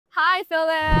Hi,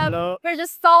 Philip. Hello. We're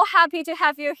just so happy to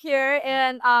have you here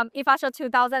in IFA Show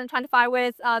 2025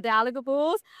 with the ELEGOO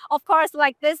booth. Of course,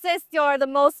 like this is the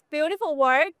most beautiful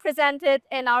work presented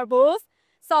in our booth.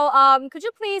 So could you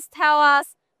please tell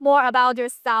us more about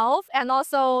yourself and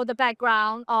also the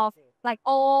background of like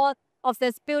all of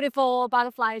this beautiful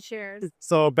butterfly chairs?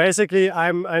 So basically,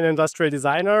 I'm an industrial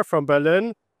designer from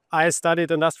Berlin. I studied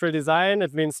industrial design.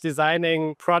 It means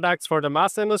designing products for the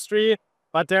mass industry.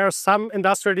 But there are some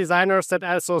industrial designers that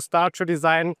also start to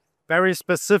design very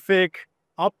specific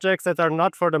objects that are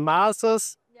not for the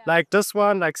masses, like this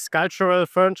one, like sculptural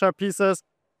furniture pieces.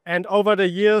 And over the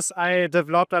years, I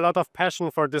developed a lot of passion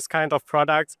for this kind of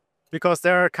products because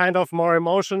they're kind of more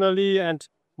emotionally and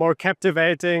more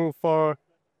captivating for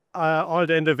all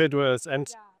the individuals. And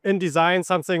in design,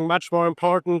 something much more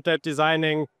important than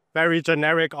designing very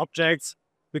generic objects,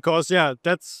 because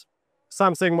that's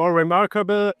something more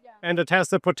remarkable and it has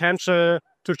the potential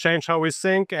to change how we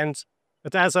think, and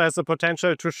it also has the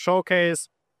potential to showcase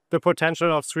the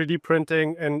potential of 3D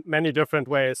printing in many different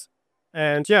ways.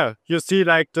 And you see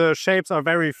like the shapes are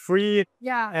very free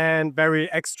and very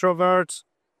extrovert.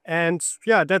 And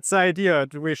that's the idea.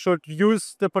 We should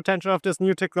use the potential of this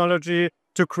new technology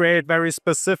to create very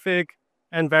specific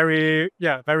and very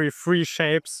free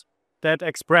shapes that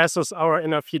expresses our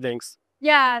inner feelings.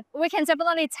 Yeah, we can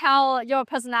definitely tell your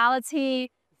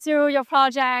personality through your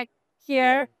project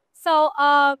here. So,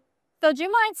 so do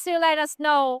you mind to let us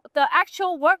know the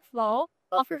actual workflow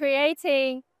of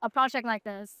creating a project like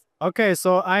this? Okay,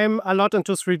 so I'm a lot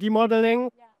into 3D modeling.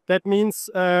 That means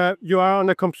you are on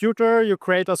a computer, you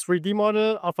create a 3D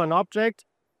model of an object.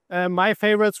 My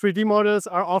favorite 3D models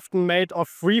are often made of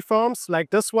free forms,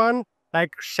 like this one,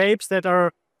 like shapes that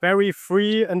are very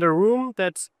free in the room,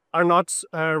 that are not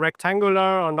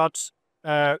rectangular or not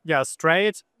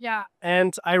straight.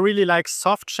 And I really like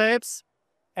soft shapes.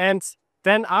 And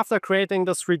then after creating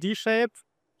the 3D shape,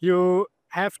 you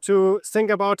have to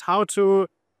think about how to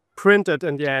print it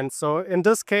in the end. So in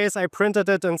this case, I printed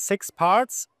it in 6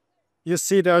 parts. You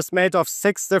see there's made of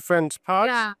 6 different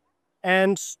parts.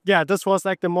 And this was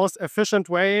like the most efficient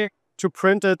way to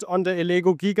print it on the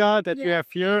ELEGOO Giga that you have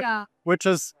here, which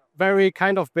is very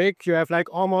kind of big. You have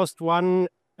like almost 1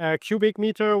 cubic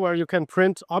meter where you can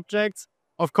print objects.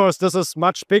 Of course, this is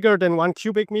much bigger than 1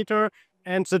 cubic meter.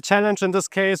 And the challenge in this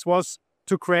case was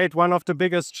to create one of the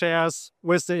biggest chairs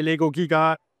with the ELEGOO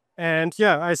Giga. And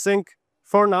I think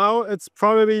for now, it's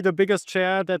probably the biggest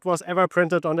chair that was ever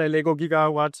printed on the ELEGOO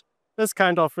Giga, what is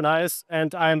kind of nice.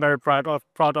 And I'm very proud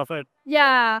of it.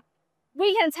 Yeah.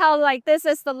 We can tell like this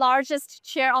is the largest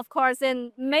chair, of course,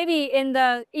 in maybe in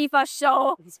the IFA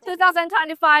Show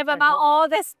 2025 among all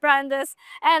these brands.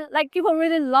 And like people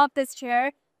really love this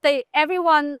chair.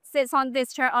 Everyone sits on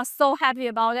this chair are so happy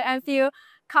about it and feel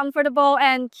comfortable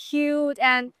and cute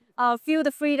and feel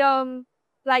the freedom,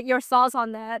 like your thoughts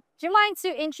on that. Do you mind to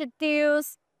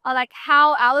introduce like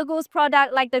how ELEGOO's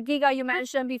product, like the Giga you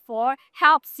mentioned before,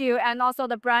 helps you and also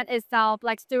the brand itself,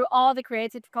 like through all the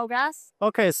creative progress?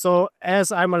 Okay, so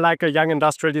as I'm like a young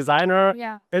industrial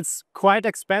designer, it's quite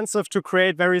expensive to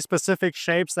create very specific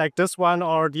shapes like this one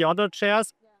or the other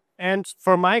chairs. And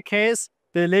for my case,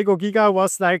 the ELEGOO Giga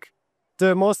was like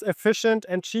the most efficient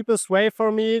and cheapest way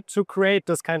for me to create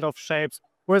this kind of shapes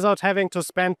without having to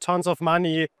spend tons of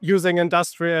money using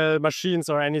industrial machines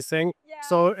or anything.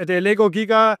 So the ELEGOO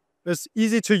Giga is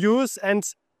easy to use, and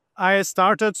I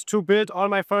started to build all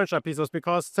my furniture pieces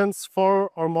because since 4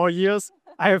 or more years,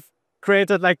 I've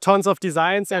created like tons of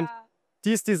designs, and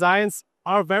these designs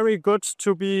are very good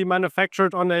to be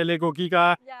manufactured on the ELEGOO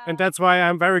Giga. And that's why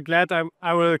I'm very glad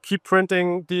I will keep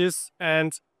printing these.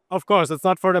 And of course, it's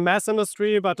not for the mass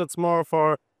industry, but it's more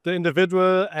for the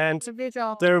individual, and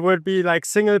there will be like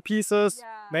single pieces.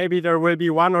 Maybe there will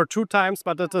be 1 or 2 times,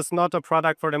 but it is not a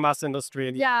product for the mass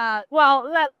industry.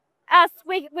 Well, as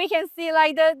we can see,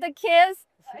 like the kids,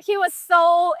 he was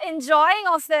so enjoying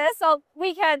of this, so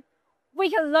we can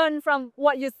learn from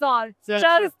what you thought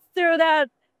just through that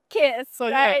kids. So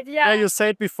you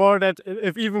said before that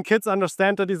if even kids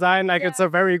understand the design, like it's a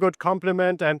very good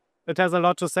compliment, and it has a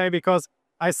lot to say, because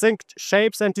I think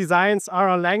shapes and designs are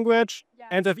a language,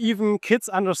 and if even kids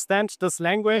understand this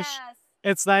language,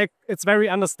 it's like it's very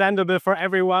understandable for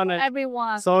everyone.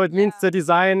 So it means the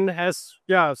design has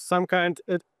some kind,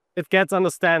 it gets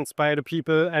understood by the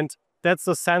people, and that's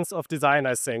the sense of design,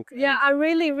 I think. Yeah, I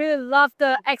really love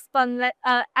the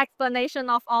explanation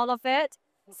of all of it.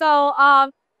 So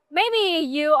maybe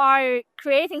you are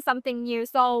creating something new.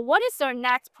 So what is your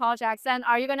next project, and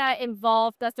are you gonna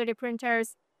involve the 3D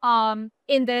printers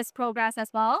in this progress as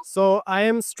well? So I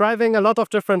am striving a lot of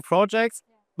different projects,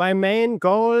 my main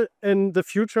goal in the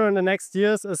future, in the next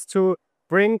years, is to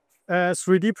bring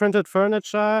 3D printed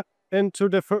furniture into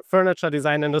the furniture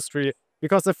design industry,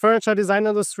 because the furniture design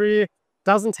industry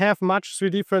doesn't have much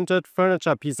 3D printed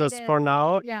furniture pieces for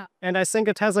now. Yeah. And I think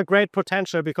it has a great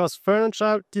potential, because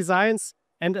furniture designs,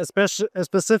 and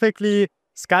specifically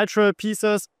sculptural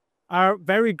pieces, are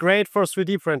very great for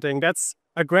 3D printing. That's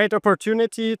a great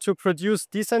opportunity to produce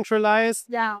decentralized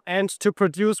and to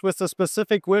produce with the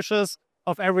specific wishes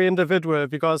of every individual,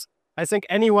 because I think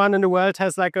anyone in the world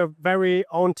has like a very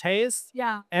own taste,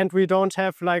 and we don't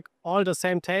have like all the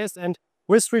same taste. And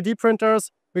with 3D printers,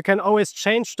 we can always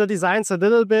change the designs a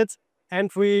little bit,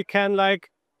 and we can like,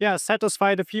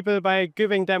 satisfy the people by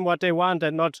giving them what they want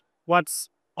and not what's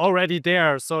already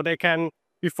there. So they can,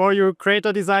 before you create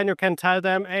a design, you can tell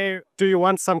them, hey, do you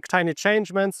want some tiny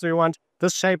changements? Do you want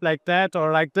this shape like that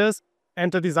or like this?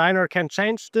 And the designer can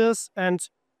change this. And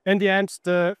in the end,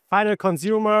 the final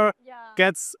consumer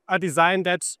gets a design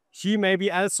that he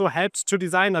maybe also helped to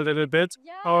design a little bit,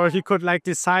 or he could like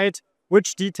decide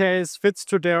which details fits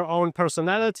to their own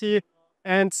personality.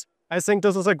 And I think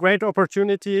this is a great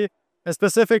opportunity,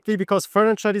 specifically because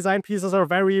furniture design pieces are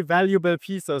very valuable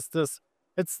pieces.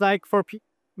 It's like for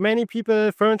many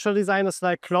people, furniture design is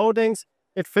like clothing.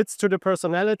 It fits to the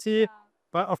personality.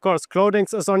 But of course, clothing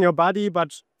is on your body, but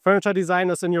furniture design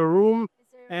is in your room.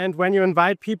 And when you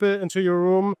invite people into your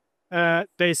room,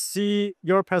 they see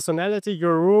your personality,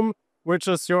 your room, which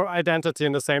is your identity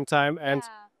in the same time. And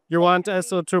you want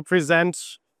also to present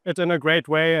it in a great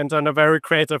way and in a very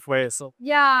creative way. So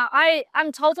yeah,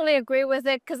 I'm totally agree with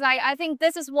it, because I think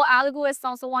this is what ELEGOO is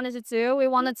also wanted to do. We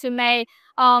wanted to make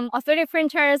 3D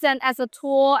printers and as a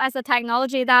tool, as a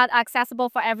technology that accessible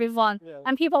for everyone,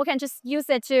 and people can just use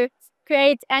it to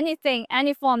create anything,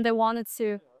 any form they wanted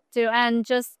to do, and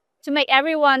just to make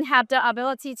everyone have the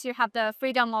ability to have the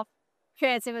freedom of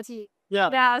creativity.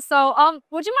 Yeah. So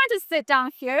would you mind to sit down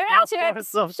here and to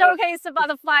showcase the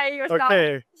butterfly yourself?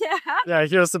 Okay. Yeah,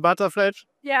 here's the butterfly.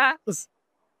 Yeah.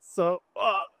 So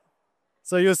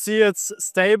so you see it's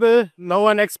stable. No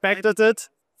one expected it.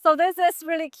 So this is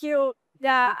really cute.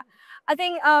 Yeah. I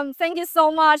think thank you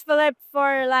so much, Philippe,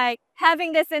 for like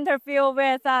having this interview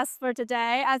with us for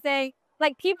today. I think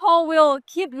like people will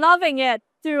keep loving it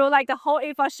through like the whole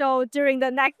IFA show during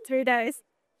the next 3 days.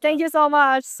 Thank you so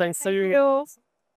much. Thanks to you.